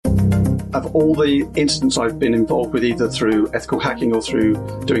of all the incidents I've been involved with, either through ethical hacking or through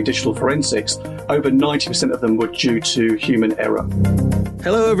doing digital forensics, over 90% of them were due to human error.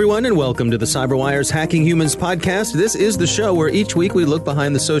 Hello, everyone, and welcome to the CyberWire's Hacking Humans podcast. This is the show where each week we look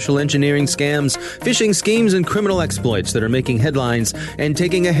behind the social engineering scams, phishing schemes, and criminal exploits that are making headlines and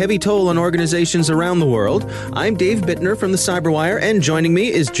taking a heavy toll on organizations around the world. I'm Dave Bittner from the CyberWire, and joining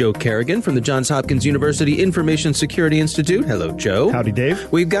me is Joe Kerrigan from the Johns Hopkins University Information Security Institute. Hello, Joe. Howdy,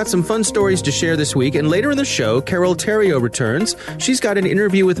 Dave. We've got some fun stories to share this week, and later in the show, Carol Theriault returns. She's got an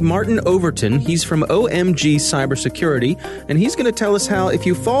interview with Martin Overton. He's from OMG Cybersecurity, and he's going to tell us how if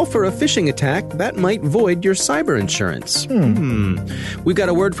you fall for a phishing attack, that might void your cyber insurance. We've got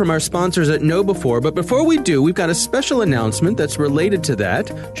a word from our sponsors at KnowBe4, but before we do, we've got a special announcement that's related to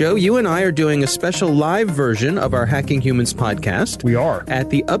that. Joe, you and I are doing a special live version of our Hacking Humans podcast. We are. At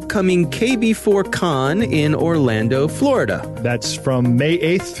the upcoming KB4 Con in Orlando, Florida. That's from May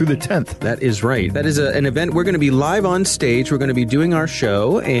 8th through the 10th. That is right. That is an event. We're going to be live on stage. We're going to be doing our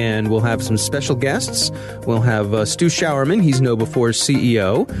show, and we'll have some special guests. We'll have Stu Showerman. He's KnowBe4's CEO.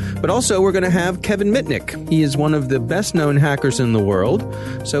 But also, we're going to have Kevin Mitnick. He is one of the best-known hackers in the world.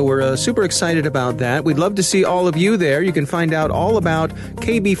 So we're super excited about that. We'd love to see all of you there. You can find out all about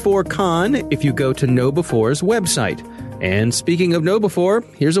KB4 Con if you go to KnowBe4's website. And speaking of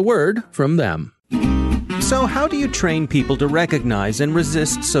KnowBe4, here's a word from them. So how do you train people to recognize and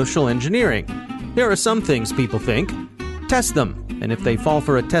resist social engineering? Here are some things people think. Test them, and if they fall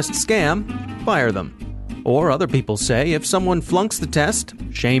for a test scam, fire them. Or other people say if someone flunks the test,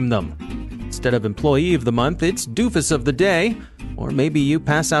 shame them. Instead of Employee of the Month, it's Doofus of the Day. Or maybe you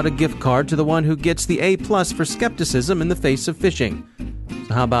pass out a gift card to the one who gets the A+ for skepticism in the face of phishing.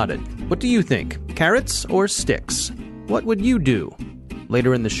 So how about it? What do you think? Carrots or sticks? What would you do?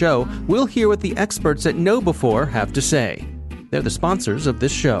 Later in the show, we'll hear what the experts at KnowBe4 have to say. They're the sponsors of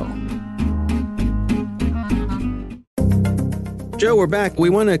this show. Joe, we're back.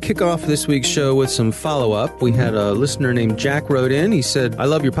 We want to kick off this week's show with some follow-up. We had a listener named Jack wrote in. He said, I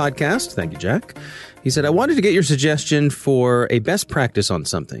love your podcast. Thank you, Jack. He said, I wanted to get your suggestion for a best practice on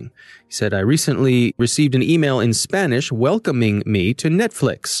something. He said, I recently received an email in Spanish welcoming me to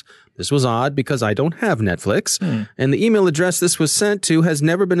Netflix. This was odd because I don't have Netflix, and the email address this was sent to has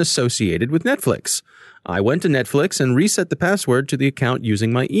never been associated with Netflix. I went to Netflix and reset the password to the account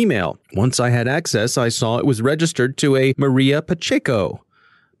using my email. Once I had access, I saw it was registered to a Maria Pacheco.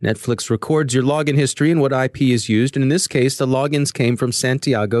 Netflix records your login history and what IP is used, and in this case, the logins came from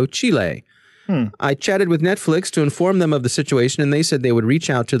Santiago, Chile. I chatted with Netflix to inform them of the situation, and they said they would reach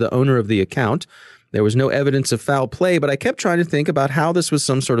out to the owner of the account. There was no evidence of foul play, but I kept trying to think about how this was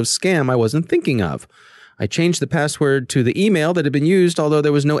some sort of scam I wasn't thinking of. I changed the password to the email that had been used, although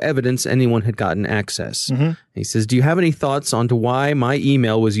there was no evidence anyone had gotten access. He says, do you have any thoughts on to why my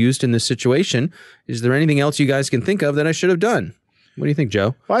email was used in this situation? Is there anything else you guys can think of that I should have done? What do you think,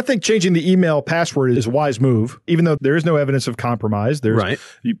 Joe? Well, I think changing the email password is a wise move, even though there is no evidence of compromise. Right.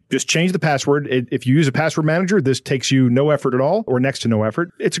 You just change the password. If you use a password manager, this takes you no effort at all or next to no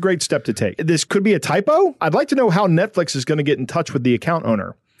effort. It's a great step to take. This could be a typo. I'd like to know how Netflix is going to get in touch with the account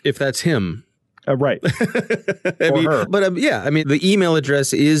owner. If that's him. Right. Her. But yeah, I mean, the email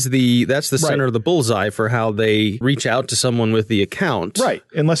address is that's the center of the bullseye for how they reach out to someone with the account. Right.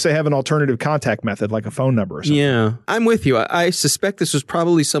 Unless they have an alternative contact method like a phone number or something. Yeah. I'm with you. I suspect this was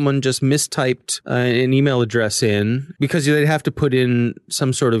probably someone just mistyped an email address in because they'd have to put in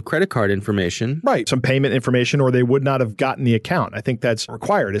some sort of credit card information. Right. Some payment information, or they would not have gotten the account. I think that's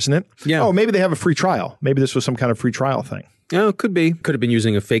required, isn't it? Yeah. Oh, maybe they have a free trial. Maybe this was some kind of free trial thing. Oh, could be. Could have been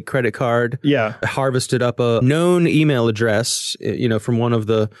using a fake credit card. Yeah. Harvested up a known email address, from one of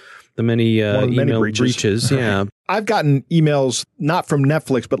the many email breaches. Yeah. I've gotten emails, not from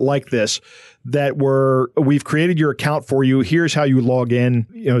Netflix, but like this, that were, we've created your account for you. Here's how you log in,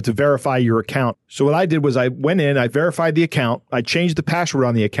 to verify your account. So what I did was I went in, I verified the account, I changed the password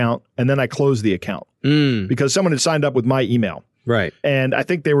on the account, and then I closed the account because someone had signed up with my email. Right. And I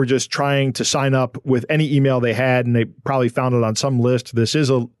think they were just trying to sign up with any email they had, and they probably found it on some list. This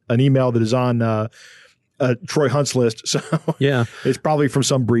is an email that is on Troy Hunt's list. So yeah, it's probably from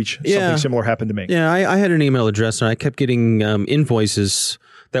some breach. Something similar happened to me. Yeah, I had an email address, and I kept getting invoices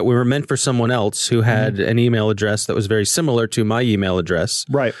that were meant for someone else who had an email address that was very similar to my email address.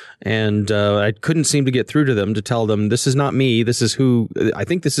 Right. And I couldn't seem to get through to them to tell them, this is not me. This is who, I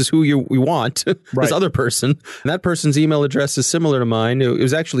think this is who we want, this other person. And that person's email address is similar to mine. It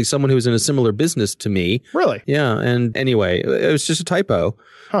was actually someone who was in a similar business to me. Really? Yeah. And anyway, it was just a typo.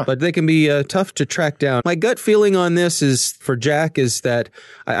 But they can be tough to track down. My gut feeling on this is for Jack is that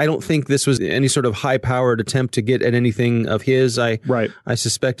I don't think this was any sort of high-powered attempt to get at anything of his. I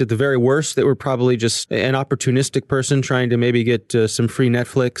suspect at the very worst that we're probably just an opportunistic person trying to maybe get some free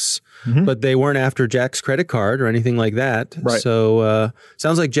Netflix, but they weren't after Jack's credit card or anything like that. Right. So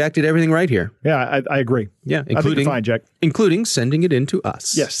sounds like Jack did everything right here. Yeah, I agree. Yeah, I think you're fine, Jack. Including sending it in to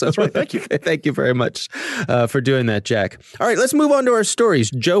us. Yes, that's right. Thank you. Thank you very much for doing that, Jack. All right, let's move on to our stories.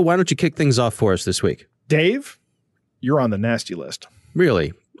 Joe, why don't you kick things off for us this week? Dave, you're on the nasty list.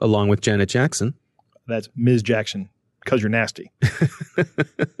 Really? Along with Janet Jackson. That's Ms. Jackson, because you're nasty.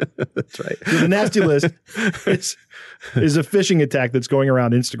 That's right. So the nasty list is a phishing attack that's going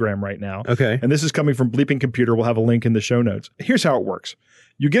around Instagram right now. Okay. And this is coming from Bleeping Computer. We'll have a link in the show notes. Here's how it works.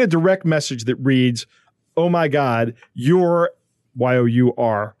 You get a direct message that reads, "Oh my God, you're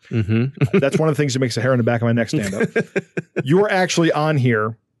Y-O-U-R." Mm-hmm. That's one of the things that makes the hair on the back of my neck stand up. You're actually on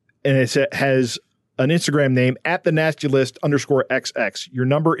here, and it has an Instagram name at the nasty list _XX. Your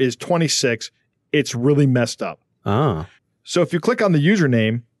number is 26. It's really messed up. Ah. So if you click on the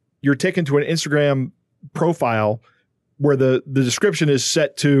username, you're taken to an Instagram profile where the description is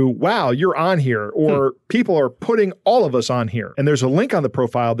set to, "Wow, you're on here," or "People are putting all of us on here." And there's a link on the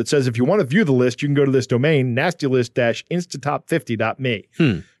profile that says if you want to view the list, you can go to this domain, nastylist-instatop50.me.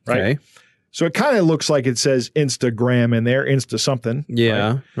 Right? Okay. So it kind of looks like it says Instagram in there, Insta something.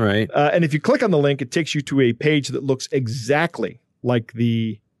 Yeah, right. And if you click on the link, it takes you to a page that looks exactly like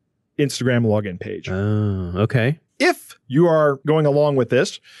the Instagram login page. Oh, okay. If you are going along with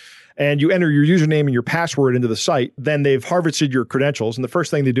this and you enter your username and your password into the site, then they've harvested your credentials. And the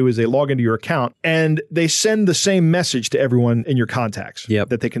first thing they do is they log into your account and they send the same message to everyone in your contacts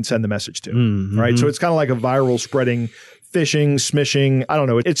that they can send the message to. Mm-hmm. Right. So it's kind of like a viral spreading, phishing, smishing. I don't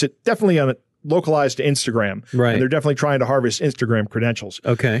know. It's definitely localized to Instagram. Right. And they're definitely trying to harvest Instagram credentials.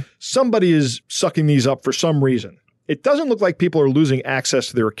 Okay. Somebody is sucking these up for some reason. It doesn't look like people are losing access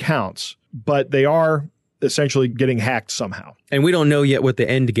to their accounts, but they are essentially getting hacked somehow. And we don't know yet what the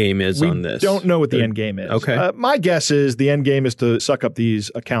end game is on this. We don't know what the end game is. Okay. My guess is the end game is to suck up these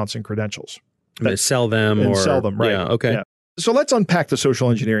accounts and credentials. Sell them and or sell them, right. Yeah, okay. Yeah. So let's unpack the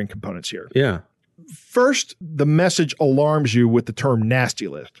social engineering components here. Yeah. First, the message alarms you with the term nasty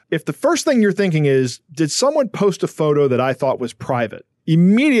list. If the first thing you're thinking is, did someone post a photo that I thought was private?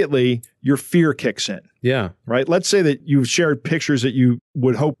 Immediately, your fear kicks in. Yeah. Right? Let's say that you've shared pictures that you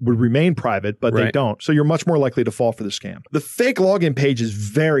would hope would remain private, but they don't. So you're much more likely to fall for the scam. The fake login page is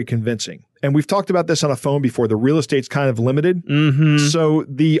very convincing. And we've talked about this on a phone before. The real estate's kind of limited. Mm-hmm. So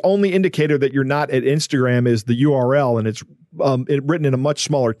the only indicator that you're not at Instagram is the URL, and it's written in a much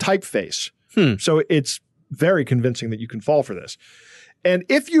smaller typeface. So it's very convincing that you can fall for this. And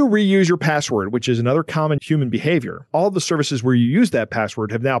if you reuse your password, which is another common human behavior, all the services where you use that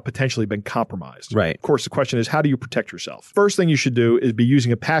password have now potentially been compromised. Right. Of course, the question is, how do you protect yourself? First thing you should do is be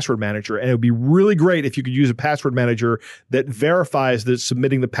using a password manager. And it would be really great if you could use a password manager that verifies that it's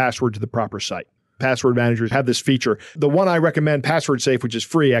submitting the password to the proper site. Password managers have this feature. The one I recommend, Password Safe, which is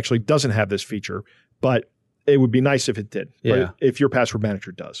free, actually doesn't have this feature, but it would be nice if it did. Yeah. Right? If your password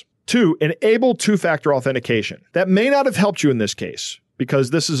manager does. 2, enable two-factor authentication. That may not have helped you in this case, because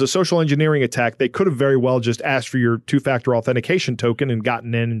this is a social engineering attack. They could have very well just asked for your two-factor authentication token and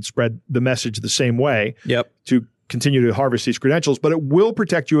gotten in and spread the message the same way to continue to harvest these credentials, but it will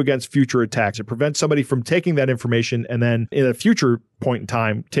protect you against future attacks. It prevents somebody from taking that information and then in a future point in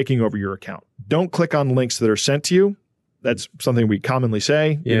time, taking over your account. Don't click on links that are sent to you. That's something we commonly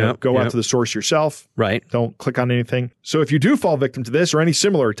say. Go out to the source yourself. Right. Don't click on anything. So if you do fall victim to this or any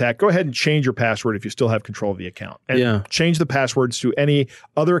similar attack, go ahead and change your password if you still have control of the account. And change the passwords to any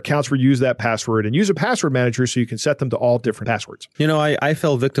other accounts where you use that password, and use a password manager so you can set them to all different passwords. You know, I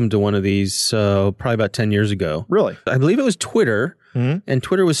fell victim to one of these probably about 10 years ago. Really? I believe it was Twitter, and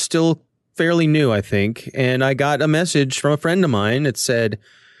Twitter was still fairly new, I think. And I got a message from a friend of mine that said,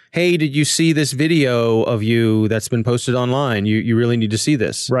 "Hey, did you see this video of you that's been posted online? You really need to see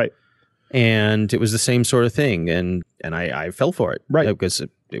this." Right. And it was the same sort of thing. And I fell for it. Right. Because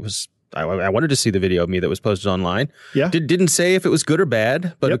it was, I wanted to see the video of me that was posted online. Yeah. Didn't say if it was good or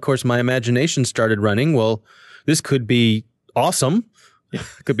bad, but of course my imagination started running. Well, this could be awesome. It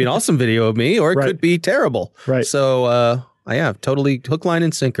could be an awesome video of me, or it could be terrible. Right. So, totally hook, line,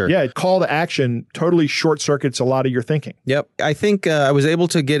 and sinker. Yeah, call to action totally short circuits a lot of your thinking. Yep. I think I was able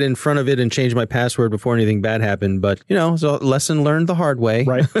to get in front of it and change my password before anything bad happened. But, it's a lesson learned the hard way.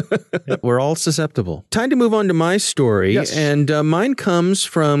 Right. We're all susceptible. Time to move on to my story. Yes. And mine comes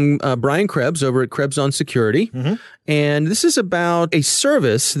from Brian Krebs over at Krebs on Security. Mm-hmm. And this is about a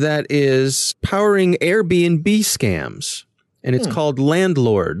service that is powering Airbnb scams. And it's called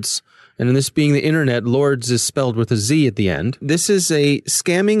Landlords. And in this being the internet, Lords is spelled with a Z at the end. This is a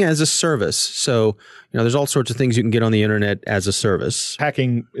scamming as a service. So, there's all sorts of things you can get on the internet as a service.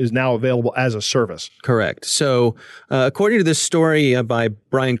 Hacking is now available as a service. Correct. So, according to this story by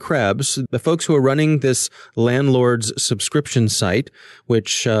Brian Krebs, the folks who are running this landlord's subscription site,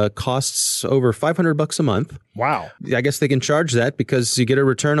 which costs over $500 a month. Wow. I guess they can charge that because you get a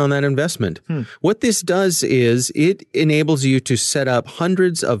return on that investment. What this does is it enables you to set up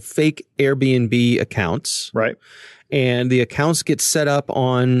hundreds of fake Airbnb accounts. Right. And the accounts get set up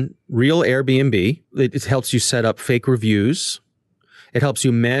on real Airbnb. It helps you set up fake reviews. It helps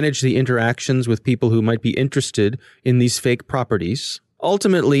you manage the interactions with people who might be interested in these fake properties.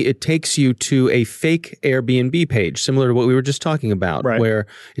 Ultimately, it takes you to a fake Airbnb page, similar to what we were just talking about, where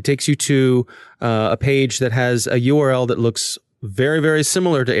it takes you to a page that has a URL that looks very, very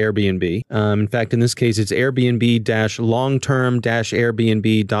similar to Airbnb. In fact, in this case, it's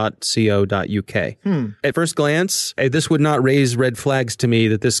airbnb-longterm-airbnb.co.uk. At first glance, this would not raise red flags to me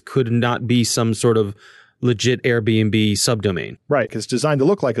that this could not be some sort of legit Airbnb subdomain. Right, because it's designed to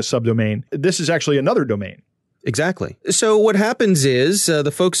look like a subdomain. This is actually another domain. Exactly. So what happens is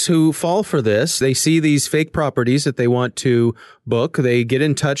the folks who fall for this, they see these fake properties that they want to book. They get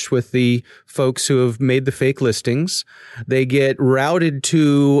in touch with the folks who have made the fake listings. They get routed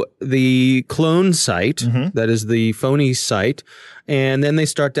to the clone site, that is the phony site, and then they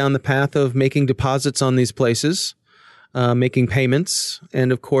start down the path of making deposits on these places, making payments,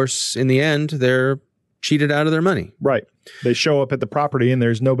 and of course, in the end, they're cheated out of their money. Right. They show up at the property and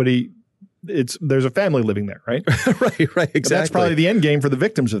there's nobody... there's a family living there, right? right, exactly. But that's probably the end game for the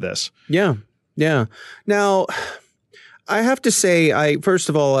victims of this. Yeah. Now, I have to say, first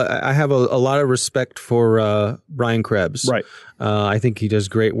of all, I have a lot of respect for Brian Krebs. Right. I think he does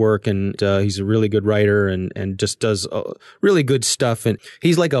great work, and he's a really good writer and just does really good stuff. And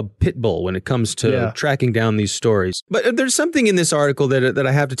he's like a pit bull when it comes to tracking down these stories. But there's something in this article that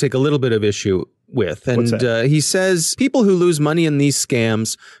I have to take a little bit of issue with. And he says people who lose money in these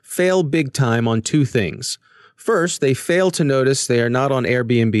scams fail big time on two things. First, they fail to notice they are not on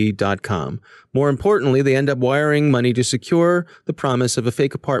Airbnb.com. More importantly, they end up wiring money to secure the promise of a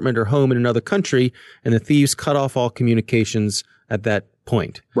fake apartment or home in another country, and the thieves cut off all communications at that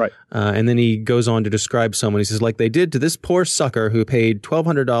point. Right. And then he goes on to describe someone. He says, like they did to this poor sucker who paid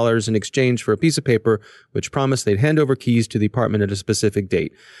 $1,200 in exchange for a piece of paper which promised they'd hand over keys to the apartment at a specific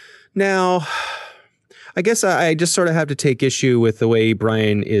date. Now, I guess I just sort of have to take issue with the way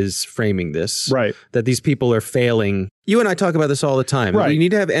Brian is framing this. Right. That these people are failing. You and I talk about this all the time. Right. You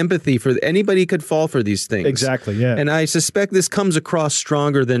need to have empathy for anybody could fall for these things. Exactly, yeah. And I suspect this comes across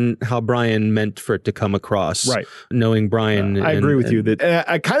stronger than how Brian meant for it to come across. Right. Knowing Brian. I agree with you that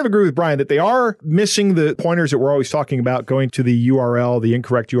I kind of agree with Brian that they are missing the pointers that we're always talking about, going to the URL, the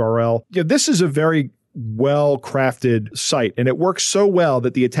incorrect URL. Yeah, this is a very well-crafted site, and it works so well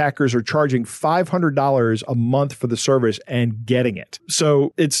that the attackers are charging $500 a month for the service and getting it.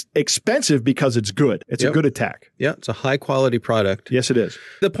 So it's expensive because it's good. It's a good attack. Yeah, it's a high-quality product. Yes, it is.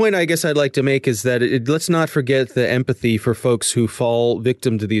 The point I guess I'd like to make is that let's not forget the empathy for folks who fall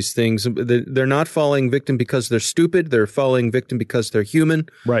victim to these things. They're not falling victim because they're stupid. They're falling victim because they're human.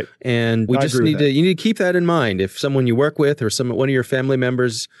 Right. And you need to keep that in mind. If someone you work with or one of your family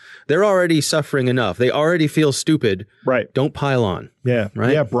members, they're already suffering enough. They already feel stupid. Right. Don't pile on. Yeah.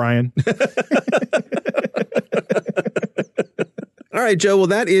 Right? Yeah, Brian. All right, Joe. Well,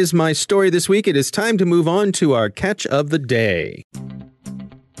 that is my story this week. It is time to move on to our catch of the day.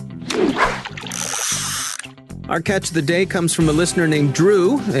 Our catch of the day comes from a listener named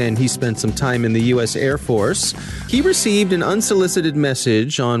Drew, and he spent some time in the U.S. Air Force. He received an unsolicited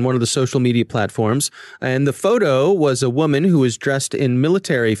message on one of the social media platforms, and the photo was a woman who was dressed in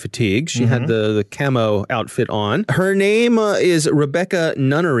military fatigue. She had the camo outfit on. Her name is Rebecca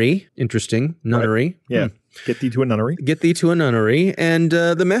Nunnery. Interesting. Nunnery. Right. Yeah. Get thee to a nunnery. Get thee to a nunnery. And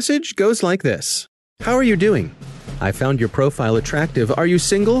the message goes like this. How are you doing? I found your profile attractive. Are you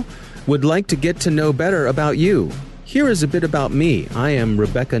single? Would like to get to know better about you. Here is a bit about me. I am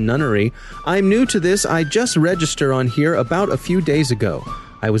Rebecca Nunnery. I'm new to this. I just registered on here about a few days ago.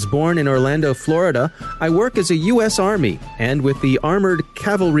 I was born in Orlando, Florida. I work as a U.S. Army and with the Armored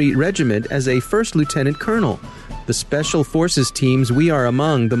Cavalry Regiment as a first lieutenant colonel. The Special Forces teams, we are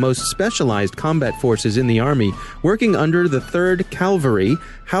among the most specialized combat forces in the Army, working under the 3rd Cavalry,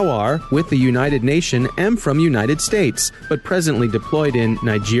 HAWAR, with the United Nations, am from United States, but presently deployed in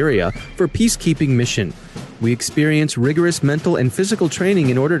Nigeria for peacekeeping mission. We experience rigorous mental and physical training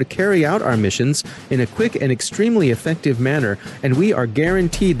in order to carry out our missions in a quick and extremely effective manner, and we are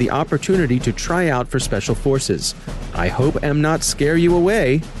guaranteed the opportunity to try out for Special Forces. I hope am not scare you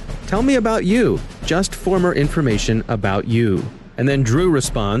away. Tell me about you. Just former information about you. And then Drew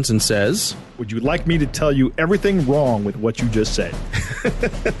responds and says, Would you like me to tell you everything wrong with what you just said?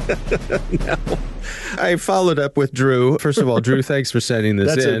 No. I followed up with Drew. First of all, Drew, thanks for sending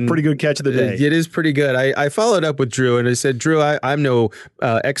this That's in. a pretty good catch of the day. It is pretty good. I followed up with Drew and I said, Drew, I'm no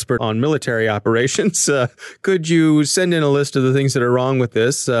expert on military operations. Could you send in a list of the things that are wrong with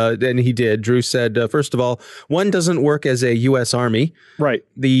this? And he did. Drew said, first of all, one doesn't work as a U.S. Army. Right.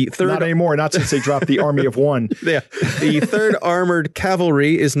 The third, not anymore. Not since they dropped the Army of One. Yeah. The 3rd Armored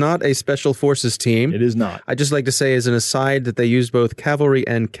Cavalry is not a special forces team. It is not. I'd just like to say as an aside that they use both cavalry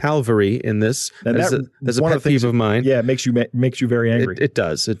and Calvary in this. That's a pet peeve of mine. Yeah, it makes you very angry. It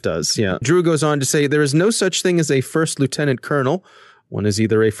does. Yeah. Drew goes on to say there is no such thing as a first lieutenant colonel. One is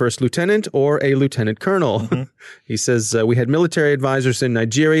either a first lieutenant or a lieutenant colonel. Mm-hmm. He says, we had military advisors in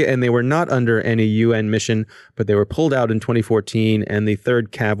Nigeria and they were not under any UN mission, but they were pulled out in 2014 and the 3rd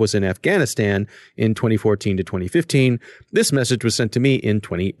Cav was in Afghanistan in 2014 to 2015. This message was sent to me in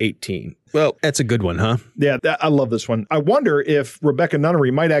 2018. Well, that's a good one, huh? Yeah, I love this one. I wonder if Rebecca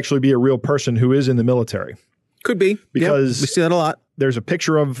Nunnery might actually be a real person who is in the military. Could be. Because we see that a lot. There's a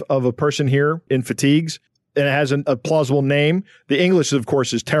picture of a person here in fatigues, and it has a plausible name. The English, of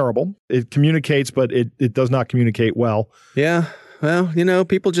course, is terrible. It communicates, but it does not communicate well. Yeah. Well,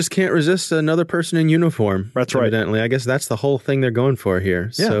 people just can't resist another person in uniform. That's right. Evidently. I guess that's the whole thing they're going for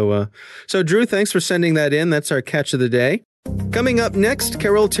here. Yeah. So Drew, thanks for sending that in. That's our catch of the day. Coming up next,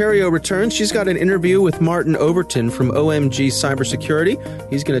 Carole Theriault returns. She's got an interview with Martin Overton from OMG Cybersecurity.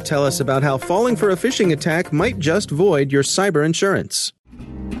 He's going to tell us about how falling for a phishing attack might just void your cyber insurance.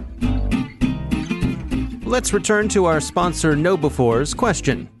 Let's return to our sponsor, KnowBe4's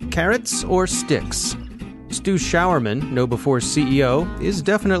question: carrots or sticks? Stu Showerman, KnowBe4's CEO, is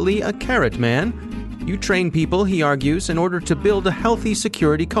definitely a carrot man. You train people, he argues, in order to build a healthy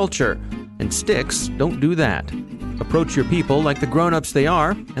security culture. And sticks don't do that. Approach your people like the grown-ups they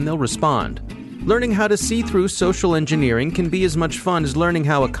are, and they'll respond. Learning how to see through social engineering can be as much fun as learning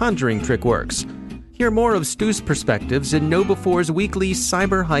how a conjuring trick works. Hear more of Stu's perspectives in KnowBe4's weekly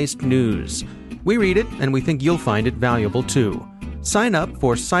Cyber Heist News. We read it, and we think you'll find it valuable too. Sign up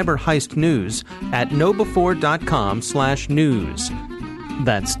for Cyber Heist News at knowbe4.com/news.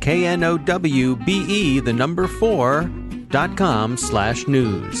 That's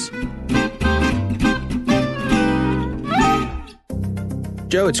KNOWBE4.com/news.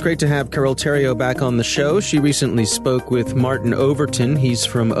 Joe, it's great to have Carole Theriault back on the show. She recently spoke with Martin Overton. He's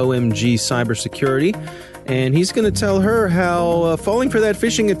from OMG Cybersecurity, and he's going to tell her how falling for that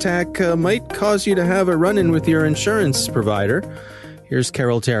phishing attack might cause you to have a run-in with your insurance provider. Here's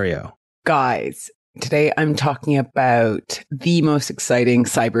Carole Theriault. Guys, today I'm talking about the most exciting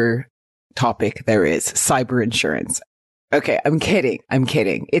cyber topic there is, cyber insurance. Okay, I'm kidding.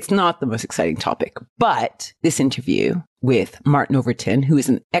 It's not the most exciting topic, but this interview with Martin Overton, who is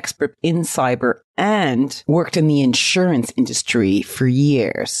an expert in cyber and worked in the insurance industry for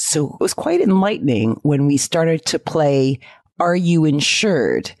years. So it was quite enlightening when we started to play Are You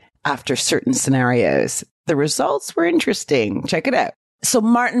Insured after certain scenarios. The results were interesting. Check it out. So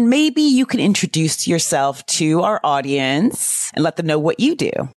Martin, maybe you can introduce yourself to our audience and let them know what you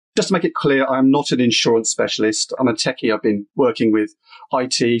do. Just to make it clear, I'm not an insurance specialist. I'm a techie. I've been working with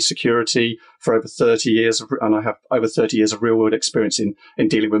IT security for over 30 years, and I have over 30 years of real-world experience in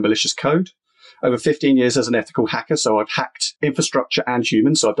dealing with malicious code. Over 15 years as an ethical hacker, so I've hacked infrastructure and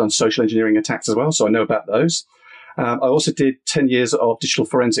humans, so I've done social engineering attacks as well, so I know about those. I also did 10 years of digital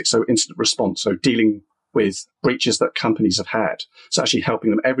forensics, so incident response, so dealing with breaches that companies have had. So actually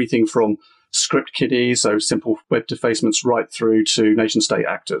helping them, everything from script kiddies, so simple web defacements, right through to nation-state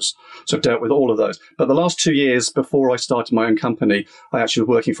actors. So I've dealt with all of those. But the last 2 years before I started my own company, I actually was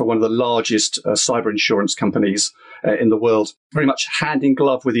working for one of the largest cyber insurance companies in the world, very much hand in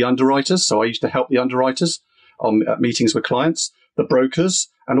glove with the underwriters. So I used to help the underwriters on meetings with clients, the brokers,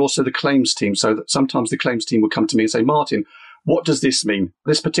 and also the claims team. So that sometimes the claims team would come to me and say, Martin, what does this mean?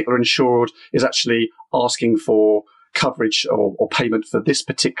 This particular insured is actually asking for coverage or payment for this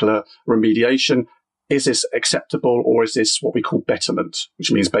particular remediation. Is this acceptable, or is this what we call betterment,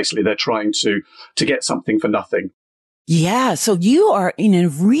 which means basically they're trying to get something for nothing? Yeah. So you are in a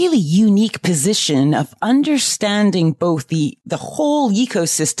really unique position of understanding both the whole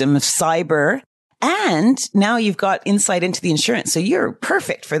ecosystem of cyber, and now you've got insight into the insurance. So you're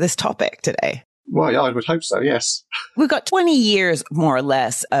perfect for this topic today. Well, yeah, I would hope so, yes. We've got 20 years, more or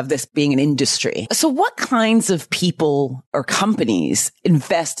less, of this being an industry. So what kinds of people or companies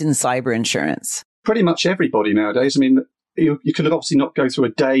invest in cyber insurance? Pretty much everybody nowadays. I mean, you can obviously not go through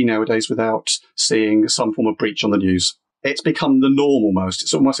a day nowadays without seeing some form of breach on the news. it's become the norm almost.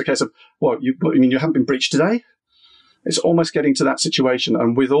 It's almost a case of, you haven't been breached today? It's almost getting to that situation.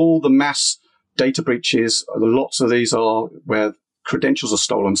 And with all the mass data breaches, lots of these are where credentials are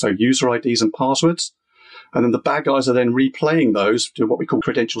stolen, so user IDs and passwords. And then the bad guys are then replaying those to what we call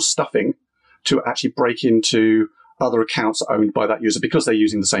credential stuffing to actually break into other accounts owned by that user because they're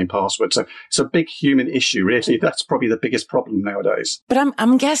using the same password. So it's a big human issue, really. That's probably the biggest problem nowadays. But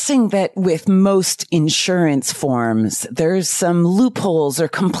I'm guessing that with most insurance forms, there's some loopholes or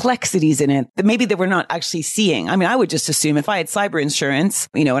complexities in it that maybe that we're not actually seeing. I mean, I would just assume if I had cyber insurance,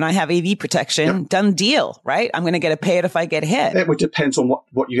 and I have AV protection, done deal, right? I'm going to get a payout if I get hit. It would depend on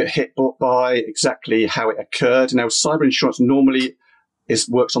what you get hit by, exactly how it occurred. Now, cyber insurance normally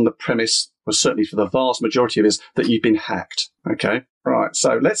works on the premise, or certainly for the vast majority of it, is that you've been hacked. Okay. Right.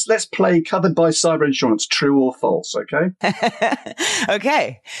 So let's play covered by cyber insurance, true or false. Okay.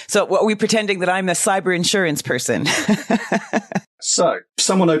 Okay. So what are we pretending that I'm a cyber insurance person? So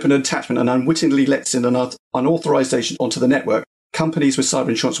someone opened an attachment and unwittingly lets in an unauthorized agent onto the network. Companies with cyber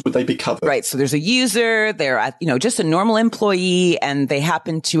insurance, would they be covered? Right. So there's a user, they're just a normal employee, and they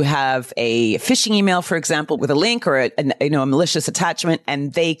happen to have a phishing email, for example, with a link or a malicious attachment,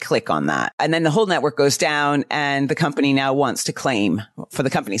 and they click on that. And then the whole network goes down and the company now wants to claim for the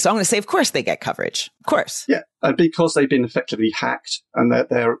company. So I'm going to say, of course they get coverage. Of course. Yeah. And because they've been effectively hacked and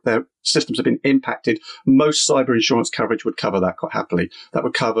their systems have been impacted, most cyber insurance coverage would cover that quite happily. That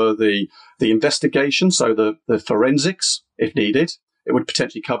would cover the investigation, so the forensics, if needed. It would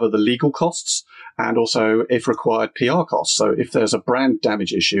potentially cover the legal costs and also, if required, PR costs. So if there's a brand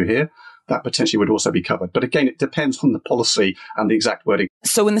damage issue here, that potentially would also be covered. But again, it depends on the policy and the exact wording.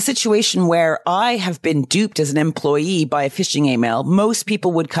 So in the situation where I have been duped as an employee by a phishing email, most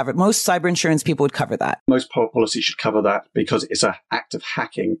cyber insurance people would cover that. Most policies should cover that because it's an act of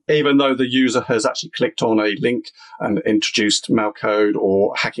hacking. Even though the user has actually clicked on a link and introduced malcode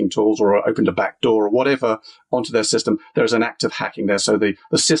or hacking tools or opened a back door or whatever onto their system, there's an act of hacking there. So the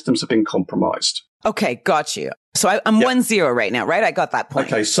systems have been compromised. Okay, got you. So I'm 1-0 right now, right? I got that point.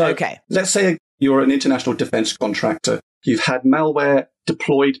 Okay, so let's say you're an international defense contractor. You've had malware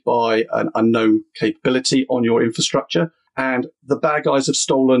deployed by an unknown capability on your infrastructure, and the bad guys have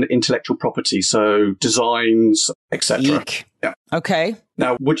stolen intellectual property, so designs, etc. Yeah. Okay.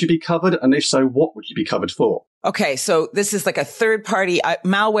 Now, would you be covered? And if so, what would you be covered for? Okay, so this is like a third party.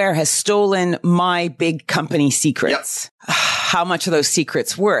 Malware has stolen my big company secrets. Yep. How much are those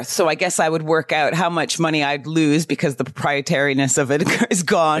secrets worth? So I guess I would work out how much money I'd lose because the proprietariness of it is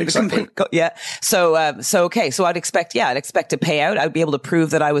gone. Exactly. Yeah. So I'd expect a payout. I'd be able to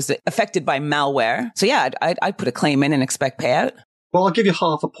prove that I was affected by malware. So yeah, I'd put a claim in and expect payout. Well, I'll give you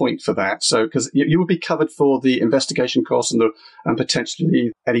half a point for that. So, because you would be covered for the investigation costs and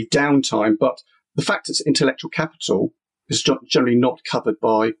potentially any downtime, but the fact it's intellectual capital is generally not covered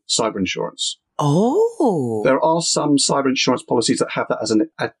by cyber insurance. Oh. There are some cyber insurance policies that have that as an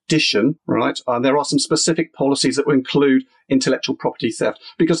addition, right? And there are some specific policies that will include intellectual property theft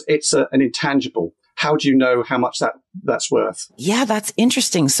because it's an intangible. How do you know how much that's worth? Yeah, that's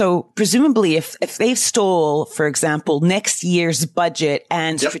interesting. So presumably if they stole, for example, next year's budget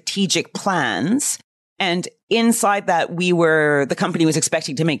and strategic plans, and inside that the company was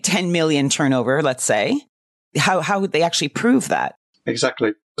expecting to make 10 million turnover, let's say, how would they actually prove that?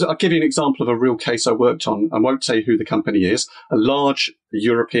 Exactly. I'll give you an example of a real case I worked on. I won't say who the company is. A large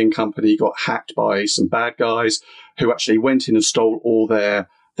European company got hacked by some bad guys who actually went in and stole all their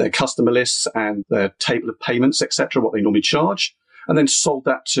customer lists and their table of payments, etc., what they normally charge, and then sold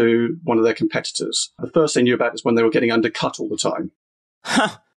that to one of their competitors. The first they knew about is when they were getting undercut all the time.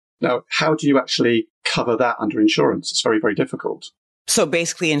 Huh. Now, how do you actually cover that under insurance? It's very, very difficult. So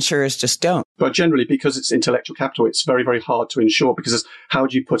basically, insurers just don't. But generally, because it's intellectual capital, it's very, very hard to insure because how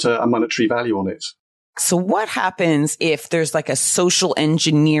do you put a monetary value on it? So what happens if there's like a social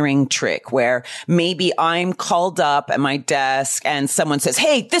engineering trick where maybe I'm called up at my desk and someone says,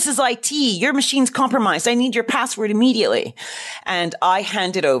 hey, this is IT. Your machine's compromised. I need your password immediately. And I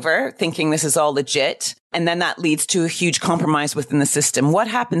hand it over thinking this is all legit. And then that leads to a huge compromise within the system. What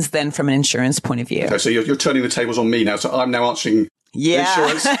happens then from an insurance point of view? Okay, so you're turning the tables on me now. So I'm now answering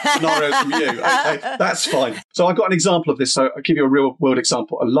insurance scenarios from you. Okay, that's fine. So I've got an example of this. So I'll give you a real world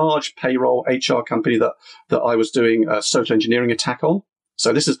example. A large payroll HR company that I was doing a social engineering attack on.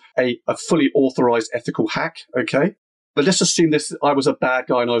 So this is a fully authorized ethical hack. Okay. But let's assume I was a bad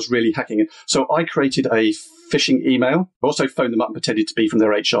guy and I was really hacking it. So I created a phishing email. I also phoned them up and pretended to be from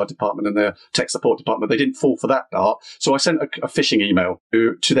their HR department and their tech support department. They didn't fall for that dart. So I sent a phishing email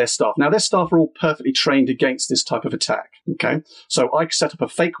to their staff. Now, their staff are all perfectly trained against this type of attack. Okay. So I set up a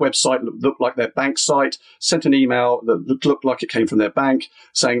fake website that looked like their bank site, sent an email that looked like it came from their bank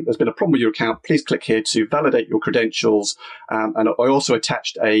saying there's been a problem with your account. Please click here to validate your credentials. And I also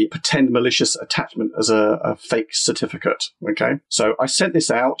attached a pretend malicious attachment as a fake certificate. Okay. So I sent this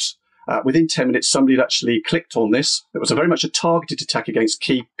out. Within 10 minutes, somebody had actually clicked on this. It was very much a targeted attack against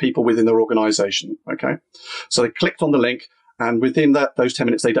key people within their organization. Okay. So they clicked on the link, and within those 10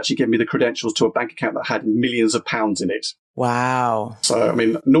 minutes, they'd actually given me the credentials to a bank account that had millions of pounds in it. Wow. So, I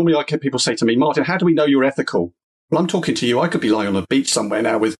mean, normally I get people say to me, Martin, how do we know you're ethical? Well, I'm talking to you. I could be lying on a beach somewhere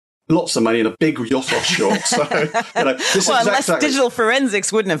now with lots of money and a big yacht offshore. So, this well, unless digital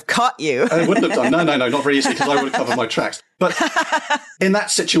forensics wouldn't have caught you. It wouldn't have done. No, not very easily, because I would have covered my tracks. But in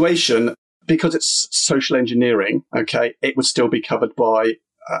that situation, because it's social engineering, okay, it would still be covered by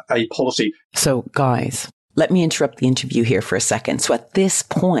a policy. So, guys, let me interrupt the interview here for a second. So at this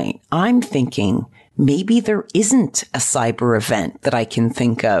point, I'm thinking maybe there isn't a cyber event that I can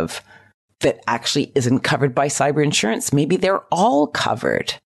think of that actually isn't covered by cyber insurance. Maybe they're all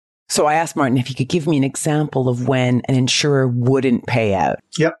covered. So I asked Martin if he could give me an example of when an insurer wouldn't pay out.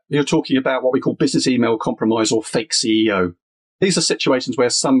 Yep. You're talking about what we call business email compromise or fake CEO. These are situations where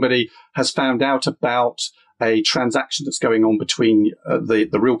somebody has found out about a transaction that's going on between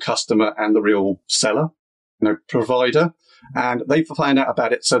the real customer and the real seller, provider, and they find out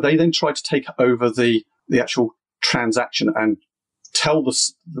about it. So they then try to take over the actual transaction and tell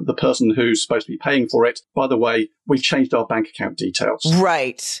the person who's supposed to be paying for it, by the way, we've changed our bank account details.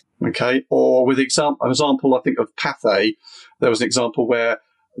 Right. Okay. Or with example, I think of Pathé, there was an example where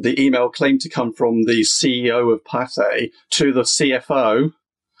the email claimed to come from the CEO of Pathé to the CFO.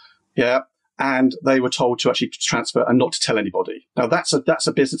 Yeah. And they were told to actually transfer and not to tell anybody. Now that's a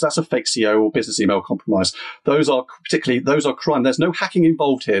fake CEO or business email compromise. Those are crime. There's no hacking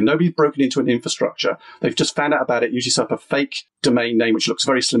involved here. Nobody's broken into an infrastructure. They've just found out about it, usually set up a fake domain name, which looks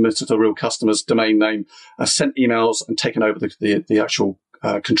very similar to the real customer's domain name, sent emails and taken over the actual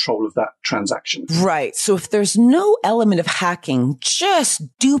control of that transaction. Right. So if there's no element of hacking, just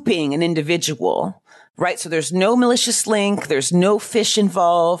duping an individual, right? So there's no malicious link. There's no phish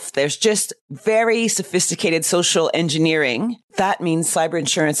involved. There's just very sophisticated social engineering. That means cyber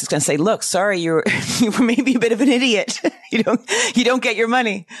insurance is going to say, look, sorry, you were maybe a bit of an idiot. You don't get your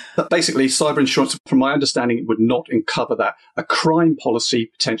money. But basically, cyber insurance, from my understanding, would not cover that. A crime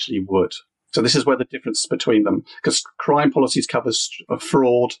policy potentially would. So this is where the difference between them, because crime policies covers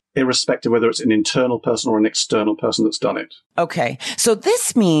fraud, irrespective whether it's an internal person or an external person that's done it. Okay. So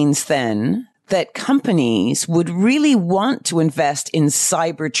this means then that companies would really want to invest in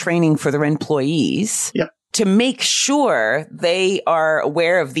cyber training for their employees. Yep. To make sure they are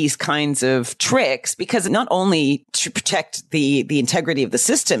aware of these kinds of tricks, because not only to protect the integrity of the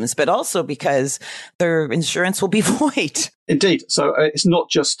systems, but also because their insurance will be void. Indeed. So it's not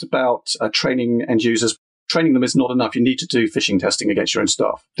just about training end users. Training them is not enough. You need to do phishing testing against your own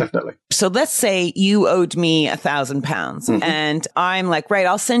staff. Definitely. So let's say you owed me £1,000 and I'm like, right,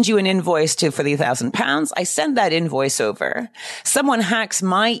 I'll send you an invoice for the £1,000. I send that invoice over. Someone hacks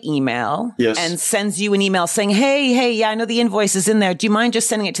my email and sends you an email saying, hey, yeah, I know the invoice is in there. Do you mind just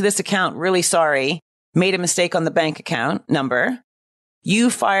sending it to this account? Really sorry. Made a mistake on the bank account number. You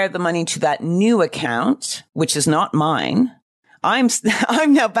fire the money to that new account, which is not mine. I'm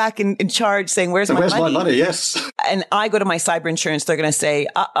now back in charge saying, where's my money? Yes. And I go to my cyber insurance. They're going to say,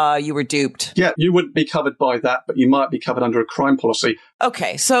 you were duped. Yeah, you wouldn't be covered by that, but you might be covered under a crime policy.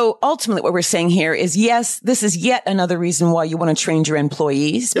 Okay. So ultimately what we're saying here is, yes, this is yet another reason why you want to train your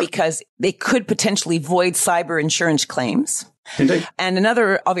employees, because they could potentially void cyber insurance claims. Indeed. And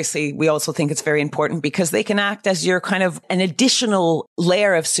another, obviously, we also think it's very important because they can act as your kind of an additional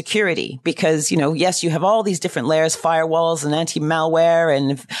layer of security because, yes, you have all these different layers, firewalls and anti-malware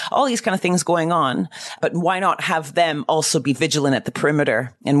and all these kind of things going on. But why not have them also be vigilant at the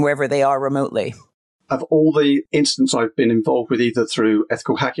perimeter and wherever they are remotely? Of all the incidents I've been involved with, either through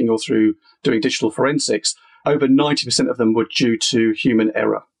ethical hacking or through doing digital forensics, over 90% of them were due to human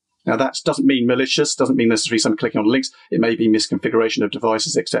error. Now, that doesn't mean malicious, doesn't mean necessarily someone clicking on links. It may be misconfiguration of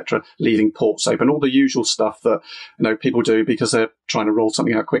devices, etc., leaving ports open, all the usual stuff that people do because they're trying to roll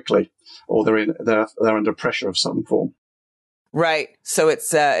something out quickly, or they're under pressure of some form. Right. So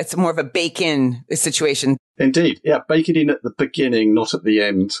it's more of a bake-in situation. Indeed. Yeah, bake it in at the beginning, not at the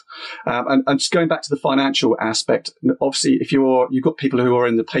end. And just going back to the financial aspect, obviously, if you've got people who are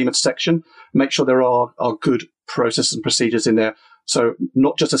in the payment section, make sure there are good processes and procedures in there So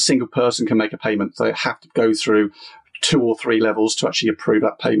not just a single person can make a payment. They have to go through 2 or 3 levels to actually approve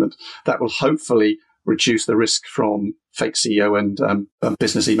that payment. That will hopefully reduce the risk from fake CEO and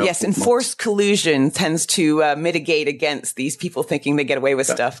business email. Yes, enforced collusion tends to mitigate against these people thinking they get away with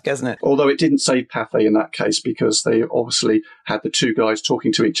stuff, doesn't it? Although it didn't save Pathé in that case, because they obviously had the 2 guys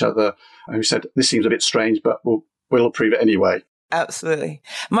talking to each other who said, this seems a bit strange, but we'll approve it anyway. Absolutely.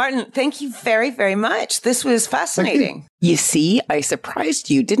 Martin, thank you very, very much. This was fascinating. You see, I surprised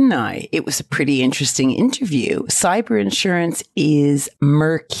you, didn't I? It was a pretty interesting interview. Cyber insurance is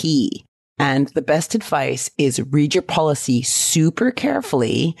murky. And the best advice is read your policy super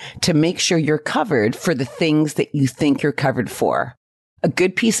carefully to make sure you're covered for the things that you think you're covered for. A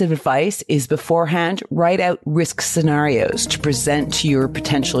good piece of advice is beforehand, write out risk scenarios to present to your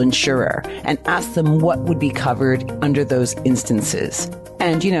potential insurer and ask them what would be covered under those instances.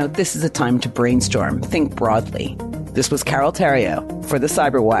 And, this is a time to brainstorm. Think broadly. This was Carol Theriault for the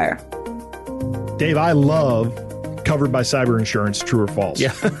Cyberwire. Dave, I love Covered by Cyber Insurance, true or false.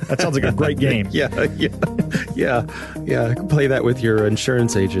 Yeah. That sounds like a great game. Yeah. I can play that with your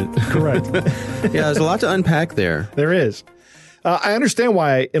insurance agent. Correct. Yeah, there's a lot to unpack there. There is. I understand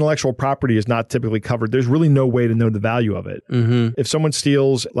why intellectual property is not typically covered. There's really no way to know the value of it. Mm-hmm. If someone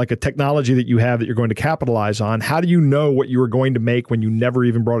steals like a technology that you have that you're going to capitalize on, how do you know what you were going to make when you never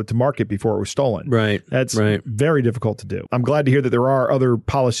even brought it to market before it was stolen? Right. That's very difficult to do. I'm glad to hear that there are other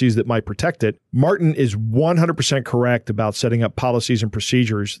policies that might protect it. Martin is 100% correct about setting up policies and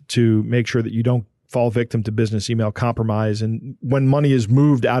procedures to make sure that you don't fall victim to business email compromise. And when money is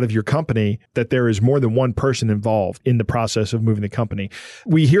moved out of your company, that there is more than one person involved in the process of moving the company.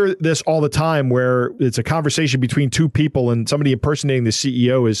 We hear this all the time where it's a conversation between 2 people and somebody impersonating the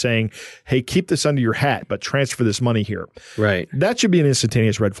CEO is saying, hey, keep this under your hat, but transfer this money here. Right. That should be an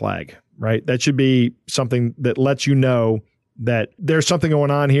instantaneous red flag, right? That should be something that lets you know that there's something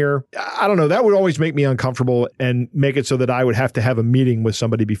going on here. I don't know. That would always make me uncomfortable and make it so that I would have to have a meeting with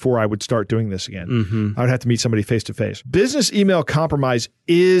somebody before I would start doing this again. Mm-hmm. I would have to meet somebody face to face. Business email compromise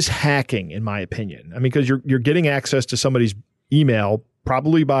is hacking, in my opinion. I mean, because you're getting access to somebody's email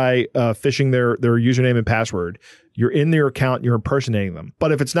probably by phishing their username and password. You're in their account, you're impersonating them.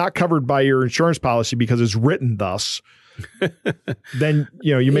 But if it's not covered by your insurance policy because it's written thus, then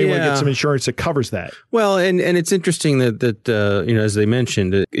you may want to get some insurance that covers that. Well, and it's interesting that as they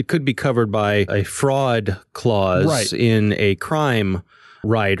mentioned, it could be covered by a fraud clause in a crime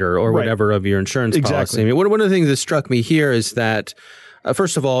rider or whatever of your insurance policy. I mean, one of the things that struck me here is that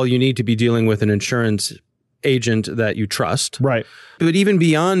first of all, you need to be dealing with an insurance agent that you trust. Right. But even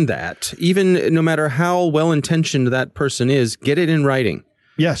beyond that, even no matter how well-intentioned that person is, get it in writing.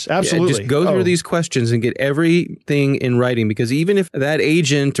 Yes, absolutely. Just go through these questions and get everything in writing, because even if that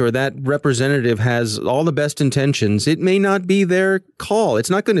agent or that representative has all the best intentions, it may not be their call.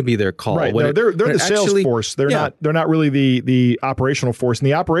 It's not going to be their call. Right. No, they're the sales force. They're not really the operational force. And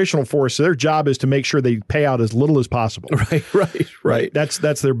the operational force, their job is to make sure they pay out as little as possible. Right. That's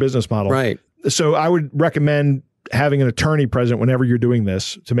their business model. Right. So I would recommend having an attorney present whenever you're doing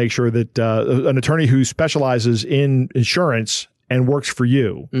this to make sure that an attorney who specializes in insurance and works for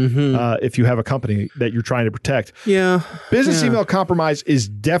you if you have a company that you're trying to protect. Yeah. Business email compromise is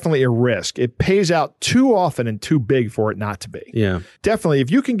definitely a risk. It pays out too often and too big for it not to be. Yeah. Definitely.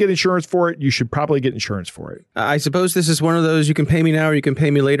 If you can get insurance for it, you should probably get insurance for it. I suppose this is one of those you can pay me now or you can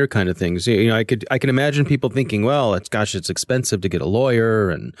pay me later kind of things. I can imagine people thinking, well, it's expensive to get a lawyer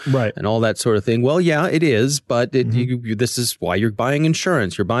and all that sort of thing. Well, yeah, it is, but this is why you're buying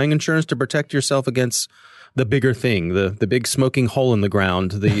insurance. You're buying insurance to protect yourself against the bigger thing, the big smoking hole in the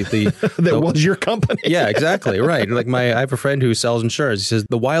ground, that was your company. Yeah, exactly. Right. Like I have a friend who sells insurance. He says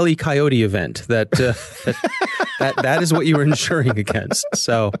the Wile E. Coyote event that is what you were insuring against.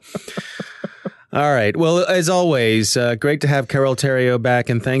 So, all right. Well, as always, great to have Carol Theriault back,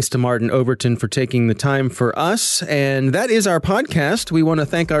 and thanks to Martin Overton for taking the time for us. And that is our podcast. We want to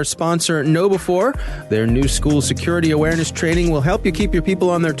thank our sponsor, KnowBe4. Their new school security awareness training will help you keep your people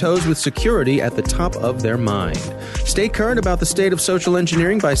on their toes with security at the top of their mind. Stay current about the state of social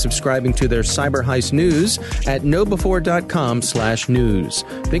engineering by subscribing to their Cyber Heist news at knowbe4.com/news.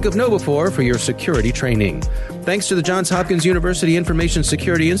 Think of KnowBe4 for your security training. Thanks to the Johns Hopkins University Information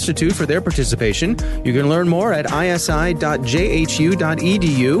Security Institute for their participation. You can learn more at isi.jhu.edu.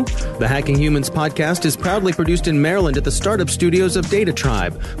 The Hacking Humans podcast is proudly produced in Maryland at the startup studios of Data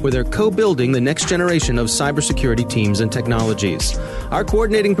Tribe, where they're co-building the next generation of cybersecurity teams and technologies. Our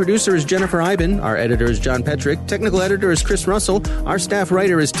coordinating producer is Jennifer Iben. Our editor is John Petrick. Technical editor is Chris Russell. Our staff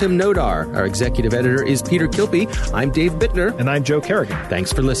writer is Tim Nodar. Our executive editor is Peter Kilpie. I'm Dave Bittner. And I'm Joe Kerrigan.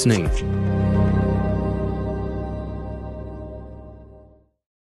 Thanks for listening.